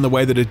went down the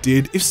way that it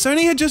did. If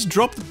Sony had just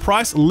dropped the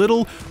price a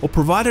little or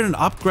provided an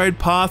upgrade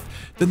path,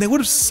 then they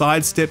would have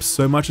sidestepped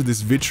so much of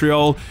this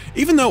vitriol.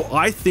 Even though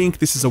I think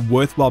this is a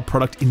worthwhile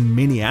product in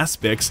many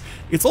aspects,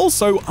 it's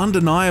also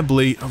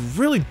undeniably a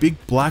really big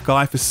black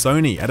eye for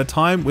Sony at a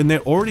time when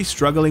they're already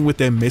struggling with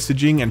their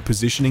messaging and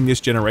positioning this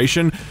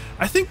generation.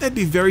 I think they'd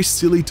be very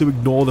silly to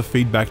ignore the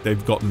feedback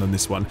they've gotten on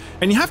this one.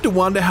 And you have to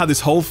wonder how this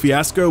whole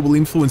fiasco will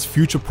influence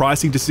future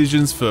pricing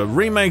decisions for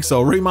remakes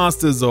or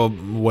remasters or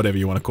whatever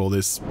you want to call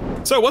this.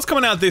 So what's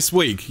coming out this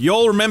week? You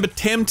all remember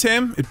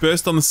Temtem? It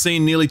burst on the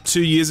scene nearly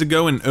 2 years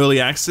ago in early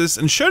access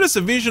and showed us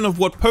a vision of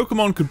what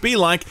Pokemon could be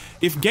like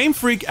if Game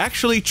Freak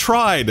actually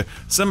tried.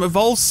 Some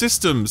evolved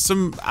systems,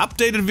 some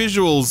updated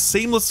visuals,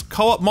 seamless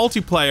co-op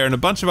multiplayer, and a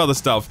bunch of other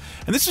stuff.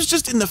 And this was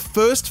just in the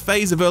first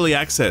phase of early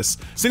access.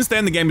 Since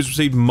then, the game has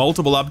received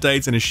multiple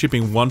updates and is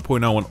shipping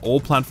 1.0 on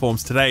all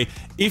platforms today.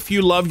 If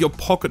you love your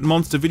pocket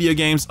monster video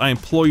games, I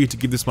implore you to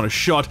give this one a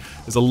shot.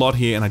 There's a lot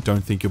here and I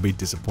don't think you'll be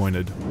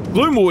disappointed.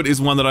 Gloomwood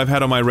is one that I've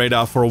had on my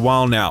radar for a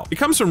while now. It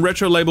comes from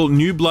retro label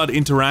New Blood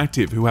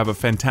Interactive, who have a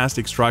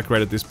fantastic strike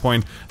rate at this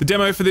point. The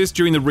demo for this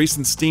during the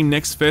recent Steam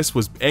Next Fest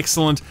was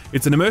excellent.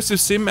 It's an immersive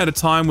sim at a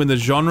time when the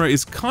genre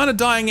is kind of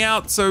dying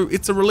out, so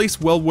it's a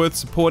release well worth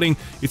supporting.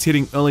 It's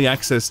hitting early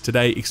access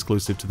today,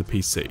 exclusive to the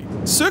PC.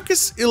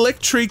 Circus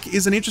Electrique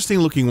is an interesting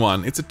looking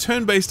one. It's a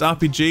turn-based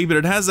RPG, but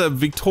it has a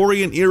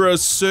Victorian era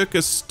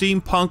circus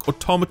steampunk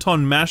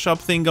automaton mashup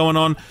thing going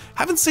on.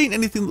 Haven't seen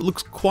anything that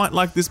looks quite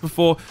like this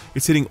before.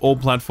 It's hitting all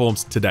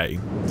platforms today.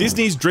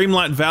 Disney's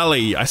Dreamlight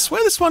Valley. I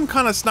swear this one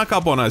kind of snuck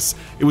up on us.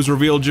 It was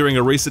revealed during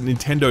a recent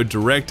Nintendo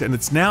Direct and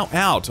it's now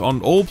out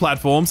on all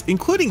platforms,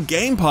 including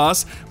Game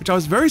Pass, which I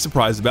was very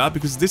surprised about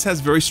because this has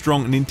very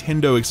strong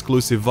Nintendo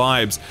exclusive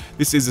vibes.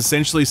 This is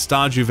essentially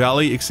Stardew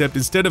Valley, except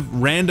instead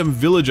of random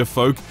villager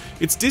folk,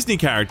 it's Disney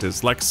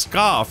characters like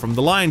Scar from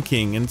The Lion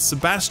King and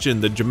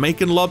Sebastian, the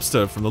Jamaican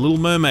lobster from The Little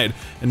Mermaid,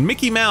 and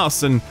Mickey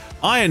Mouse and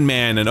Iron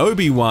Man and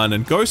Obi-Wan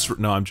and Ghost...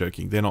 No, I'm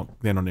joking. They're not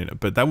in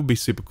it, but that would be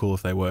super cool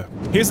if they were.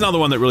 Here's another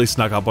one that really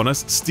snuck up on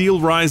us. Steel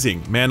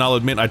Rising. Man, I'll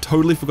admit I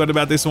totally forgot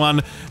about this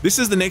one. This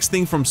is the next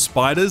thing from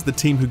Spiders, the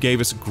team who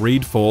gave us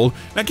Greedfall.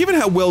 Now, given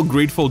how well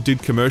Greedfall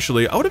did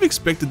commercially, I would have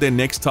expected their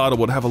next title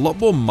would have a lot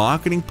more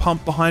marketing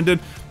pump behind it,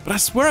 but I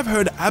swear I've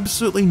heard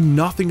absolutely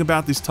nothing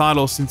about this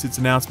title since its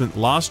announcement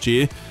last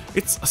year.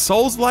 It's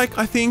Souls-like,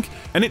 I think,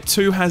 and it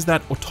too has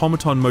that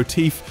automaton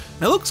motif.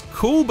 Now, it looks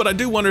cool, but I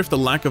do wonder if the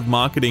lack of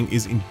marketing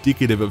is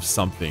indicative of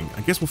something.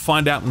 I guess we'll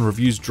find out when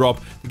reviews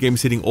drop. The game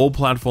is hitting all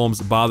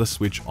platforms bar the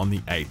Switch on the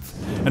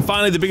 8th. And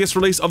finally, the biggest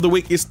release of the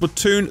week is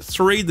Splatoon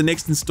 3, the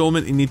next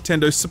installment in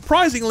Nintendo's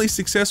surprisingly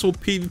successful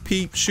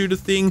PvP shooter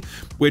thing,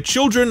 where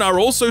children are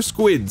also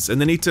squids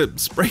and they need to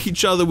spray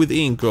each other with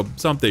ink or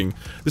something.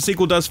 The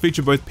sequel does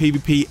feature both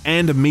PvP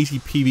and a meaty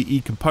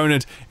PvE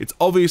component. It's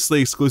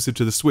obviously exclusive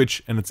to the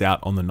Switch and it's out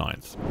on the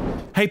 9th.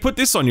 Hey, put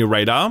this on your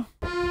radar.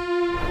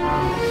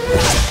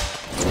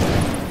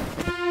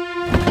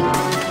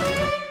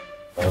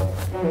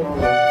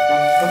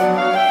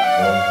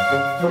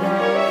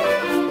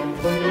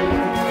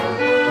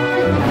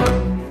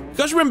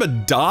 You guys remember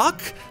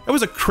Dark? That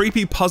was a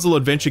creepy puzzle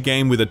adventure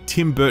game with a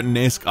Tim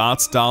Burton-esque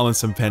art style and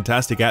some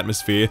fantastic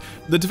atmosphere.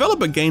 The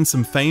developer gained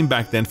some fame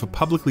back then for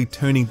publicly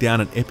turning down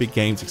an Epic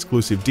Games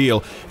exclusive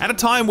deal at a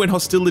time when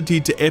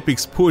hostility to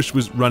Epic's push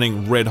was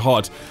running red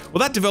hot. Well,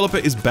 that developer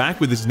is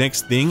back with his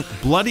next thing,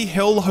 Bloody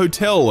Hell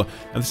Hotel.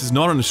 And this is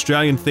not an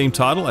Australian themed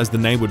title, as the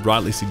name would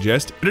rightly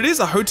suggest, but it is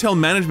a hotel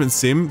management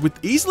sim with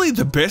easily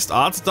the best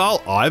art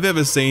style I've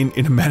ever seen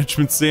in a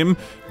management sim.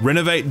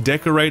 Renovate,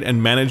 decorate,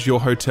 and manage your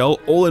hotel,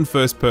 all in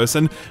first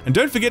person. And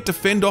don't forget to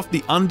fend off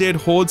the undead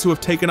hordes who have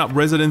taken up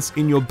residence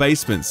in your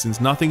basement, since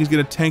nothing is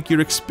going to tank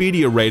your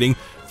Expedia rating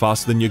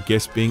faster than your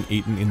guests being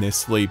eaten in their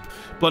sleep.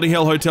 Bloody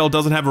Hell Hotel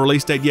doesn't have a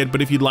release date yet, but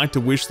if you'd like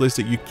to wishlist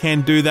it, you can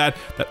do that.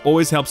 That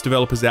always helps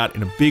developers out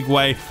in a big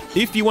way.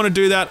 If you want to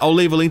do that, I'll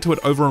leave a link to it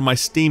over on my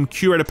Steam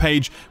Curator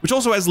page, which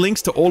also has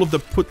links to all of the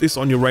Put This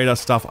On Your Radar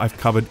stuff I've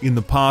covered in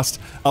the past.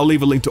 I'll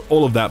leave a link to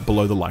all of that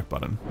below the like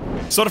button.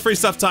 Sort of free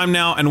stuff time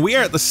now, and we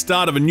are at the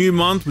start of a new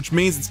month, which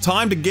means it's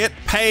time to get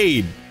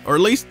paid. Or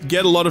at least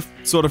get a lot of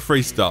sort of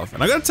free stuff.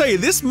 And I gotta tell you,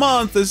 this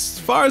month, as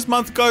far as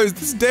month goes,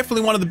 this is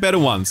definitely one of the better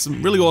ones.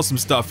 Some really awesome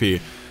stuff here.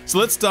 So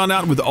let's start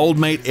out with Old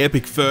Mate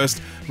Epic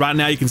first. Right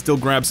now you can still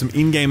grab some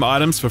in-game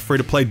items for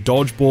free-to-play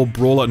Dodgeball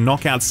Brawler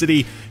Knockout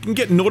City. You can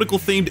get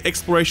nautical-themed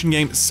exploration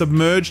game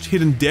Submerged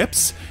Hidden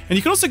Depths, and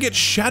you can also get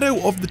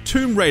Shadow of the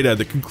Tomb Raider,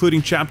 the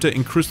concluding chapter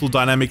in Crystal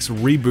Dynamics'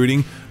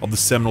 rebooting of the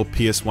seminal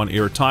PS1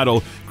 era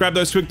title. Grab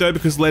those quick though,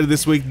 because later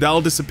this week they'll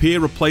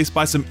disappear, replaced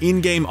by some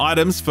in-game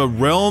items for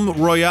Realm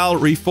Royale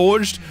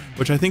Reforged,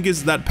 which I think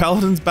is that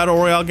Paladins Battle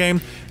Royale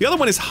game. The other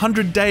one is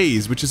 100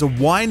 Days, which is a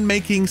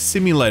winemaking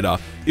simulator.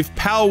 If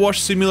Power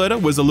Wash Simulator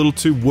was a little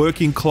too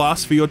working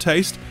class for your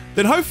taste,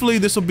 then hopefully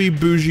this will be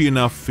bougie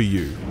enough for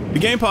you. The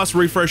Game Pass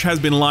refresh has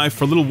been live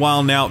for a little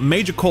while now.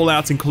 Major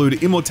callouts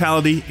include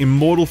Immortality,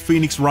 Immortal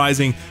Phoenix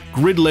Rising,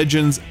 Grid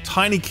Legends,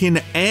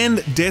 Tinykin,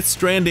 and Death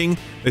Stranding.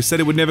 They said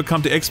it would never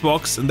come to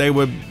Xbox, and they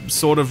were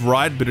sort of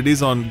right, but it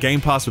is on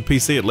Game Pass for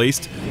PC at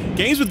least.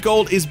 Games with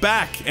Gold is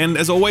back, and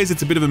as always,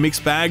 it's a bit of a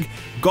mixed bag.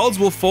 Gods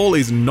Will Fall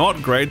is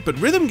not great, but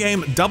rhythm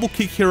game Double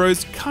Kick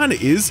Heroes kinda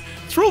is.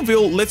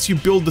 Thrillville lets you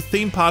build the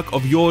theme park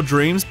of your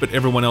dreams, but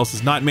everyone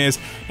else's nightmares.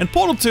 And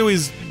Portal 2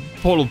 is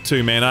Portal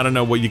 2, man. I don't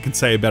know what you can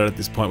say about it at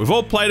this point. We've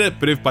all played it,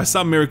 but if by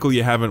some miracle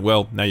you haven't,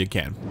 well, now you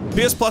can.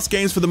 PS Plus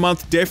games for the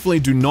month definitely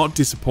do not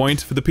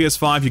disappoint. For the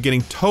PS5, you're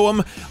getting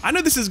Toem. I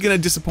know this is going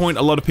to disappoint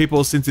a lot of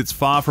people since it's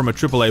far from a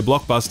AAA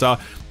blockbuster,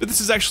 but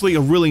this is actually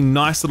a really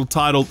nice little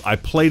title. I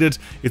played it.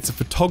 It's a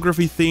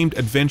photography-themed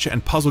adventure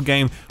and puzzle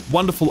game.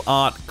 Wonderful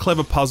art,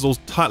 clever puzzles,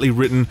 tightly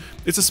written.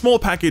 It's a small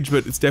package,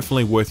 but it's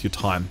definitely worth your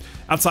time.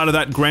 Outside of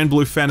that, Grand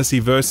Blue Fantasy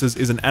Versus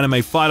is an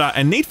anime fighter,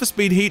 and Need for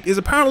Speed Heat is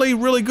apparently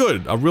really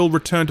good. A real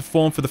return to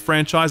form for the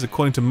franchise,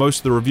 according to most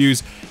of the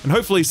reviews, and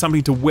hopefully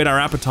something to whet our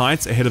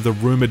appetites ahead of the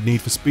rumored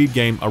Need for Speed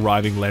game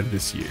arriving later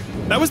this year.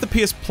 That was the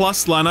PS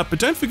Plus lineup, but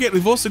don't forget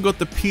we've also got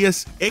the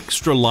PS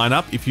Extra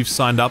lineup if you've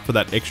signed up for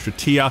that extra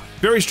tier.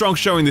 Very strong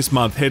showing this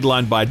month,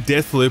 headlined by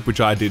Deathloop,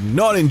 which I did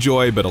not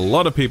enjoy, but a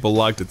lot of people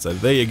liked it, so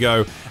there you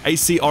go.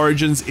 AC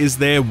Origins is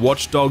there,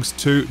 Watch Dogs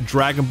 2,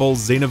 Dragon Ball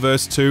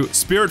Xenoverse 2,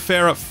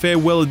 Spiritfarer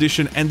Farewell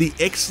Edition, and the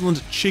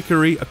excellent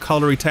Chicory, A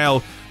Colory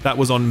Tale. That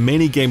was on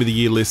many Game of the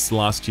Year lists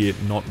last year,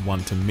 not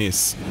one to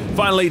miss.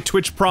 Finally,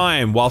 Twitch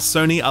Prime. While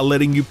Sony are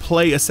letting you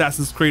play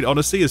Assassin's Creed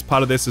Odyssey as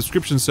part of their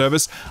subscription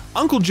service,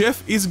 Uncle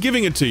Jeff is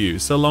giving it to you,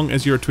 so long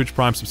as you're a Twitch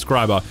Prime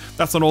subscriber.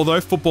 That's not all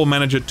though, Football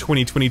Manager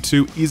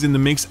 2022 is in the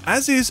mix,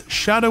 as is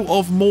Shadow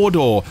of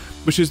Mordor,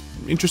 which is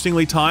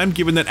interestingly timed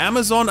given that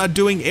Amazon are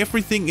doing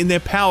everything in their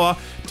power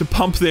to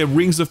pump their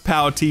Rings of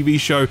Power TV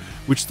show,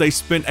 which they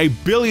spent $1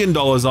 billion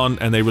on,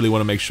 and they really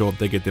want to make sure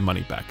they get their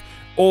money back.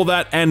 All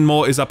that and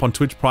more is up on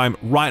Twitch Prime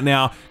right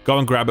now. Go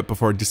and grab it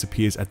before it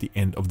disappears at the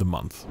end of the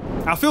month.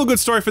 Our feel-good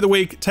story for the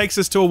week takes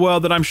us to a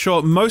world that I'm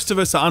sure most of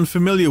us are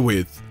unfamiliar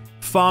with.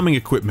 Farming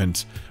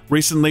equipment.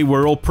 Recently,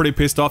 we're all pretty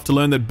pissed off to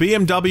learn that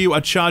BMW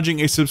are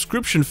charging a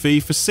subscription fee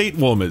for seat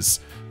warmers.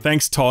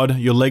 Thanks, Todd.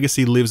 Your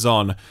legacy lives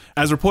on.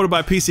 As reported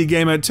by PC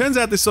Gamer, it turns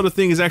out this sort of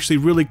thing is actually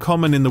really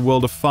common in the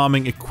world of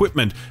farming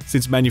equipment,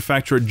 since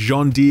manufacturer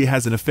John Deere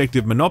has an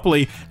effective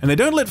monopoly, and they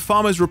don't let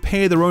farmers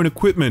repair their own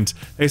equipment.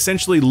 They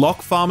essentially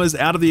lock farmers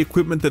out of the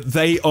equipment that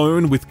they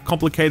own with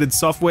complicated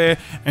software,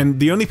 and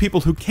the only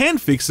people who can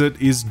fix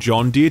it is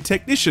John Deere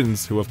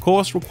technicians, who of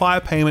course require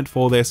payment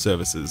for their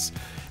services.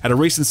 At a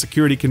recent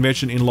security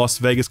convention in Las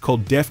Vegas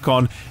called DEF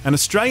CON, an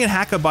Australian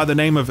hacker by the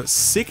name of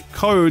Sick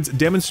Codes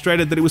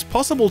demonstrated that it was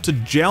possible to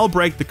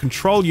jailbreak the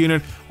control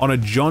unit on a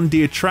John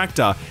Deere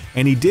tractor,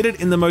 and he did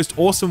it in the most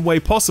awesome way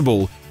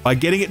possible, by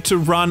getting it to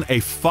run a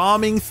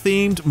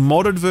farming-themed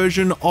modded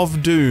version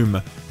of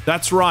Doom.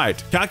 That's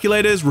right,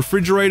 calculators,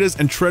 refrigerators,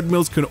 and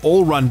treadmills can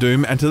all run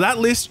Doom, and to that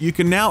list, you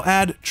can now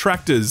add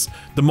tractors.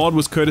 The mod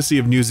was courtesy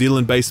of New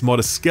Zealand-based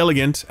modder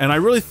Skelligant, and I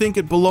really think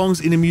it belongs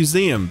in a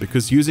museum,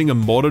 because using a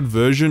modded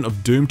version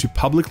of Doom to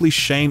publicly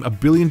shame $1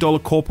 billion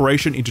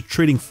corporation into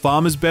treating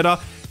farmers better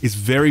is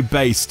very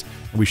based,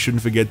 and we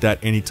shouldn't forget that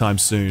anytime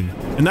soon.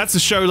 And that's the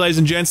show, ladies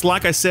and gents.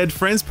 Like I said,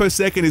 Frames Per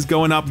Second is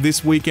going up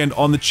this weekend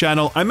on the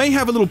channel. I may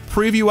have a little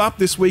preview up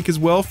this week as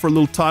well for a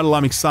little title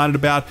I'm excited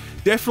about.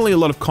 Definitely a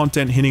lot of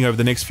content hitting over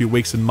the next few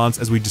weeks and months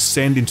as we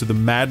descend into the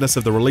madness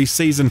of the release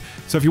season.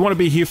 So if you want to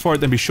be here for it,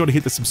 then be sure to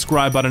hit the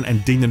subscribe button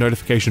and ding the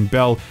notification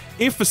bell.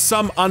 If for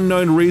some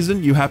unknown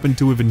reason you happen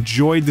to have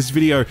enjoyed this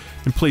video,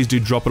 then please do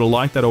drop it a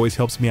like. That always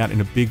helps me out in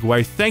a big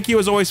way. Thank you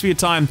as always for your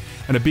time,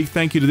 and a big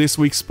thank you to this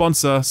week's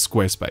sponsor,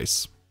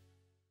 Squarespace.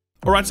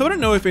 Alright, so I don't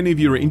know if any of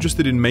you are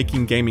interested in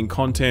making gaming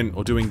content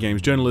or doing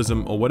games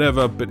journalism or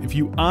whatever, but if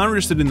you are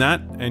interested in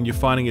that and you're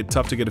finding it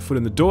tough to get a foot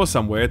in the door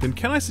somewhere, then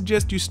can I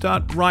suggest you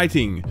start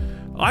writing?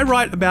 I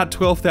write about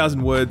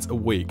 12,000 words a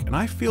week, and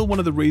I feel one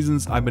of the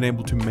reasons I've been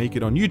able to make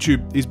it on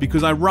YouTube is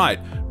because I write,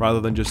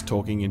 rather than just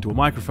talking into a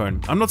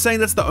microphone. I'm not saying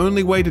that's the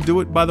only way to do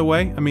it, by the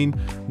way. I mean,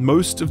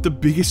 most of the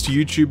biggest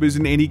YouTubers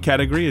in any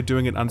category are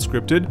doing it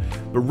unscripted,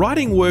 but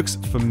writing works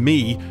for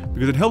me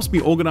because it helps me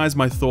organize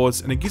my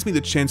thoughts and it gives me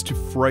the chance to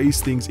phrase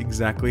things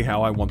exactly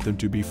how I want them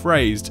to be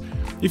phrased.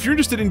 If you're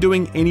interested in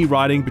doing any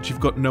writing but you've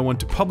got no one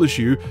to publish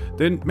you,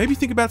 then maybe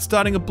think about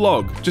starting a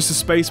blog, just a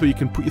space where you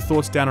can put your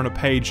thoughts down on a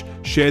page,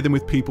 share them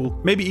with people,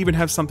 maybe even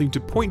have something to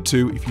point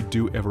to if you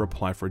do ever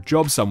apply for a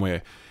job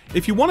somewhere.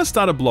 If you want to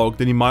start a blog,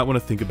 then you might want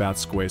to think about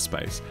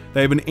Squarespace.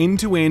 They have an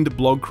end-to-end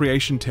blog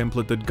creation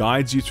template that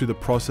guides you through the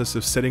process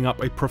of setting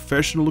up a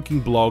professional-looking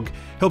blog,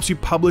 helps you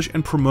publish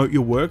and promote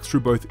your work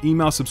through both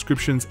email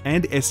subscriptions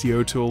and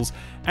SEO tools,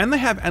 and they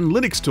have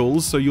analytics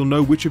tools so you'll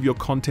know which of your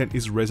content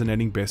is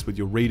resonating best with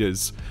your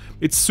readers.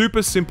 It's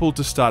super simple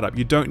to start up.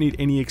 You don't need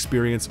any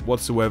experience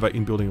whatsoever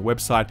in building a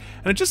website,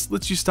 and it just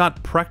lets you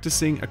start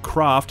practicing a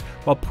craft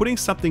while putting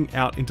something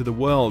out into the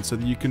world so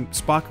that you can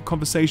spark a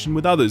conversation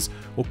with others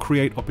or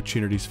create opportunities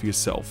for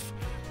yourself.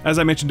 As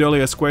I mentioned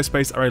earlier,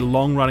 Squarespace are a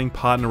long-running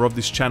partner of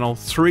this channel,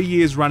 3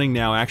 years running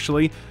now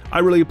actually. I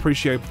really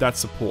appreciate that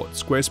support.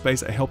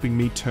 Squarespace are helping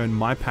me turn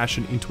my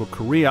passion into a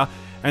career,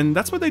 and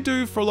that's what they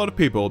do for a lot of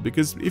people,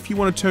 because if you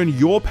want to turn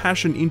your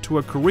passion into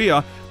a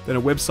career, then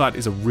a website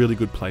is a really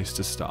good place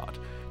to start.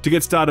 To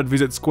get started,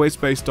 visit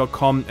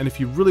squarespace.com, and if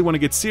you really want to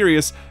get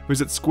serious,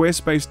 visit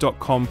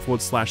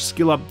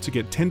squarespace.com/skillup to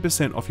get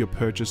 10% off your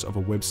purchase of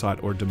a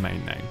website or a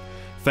domain name.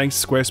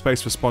 Thanks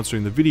Squarespace for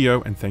sponsoring the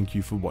video, and thank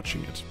you for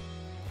watching it.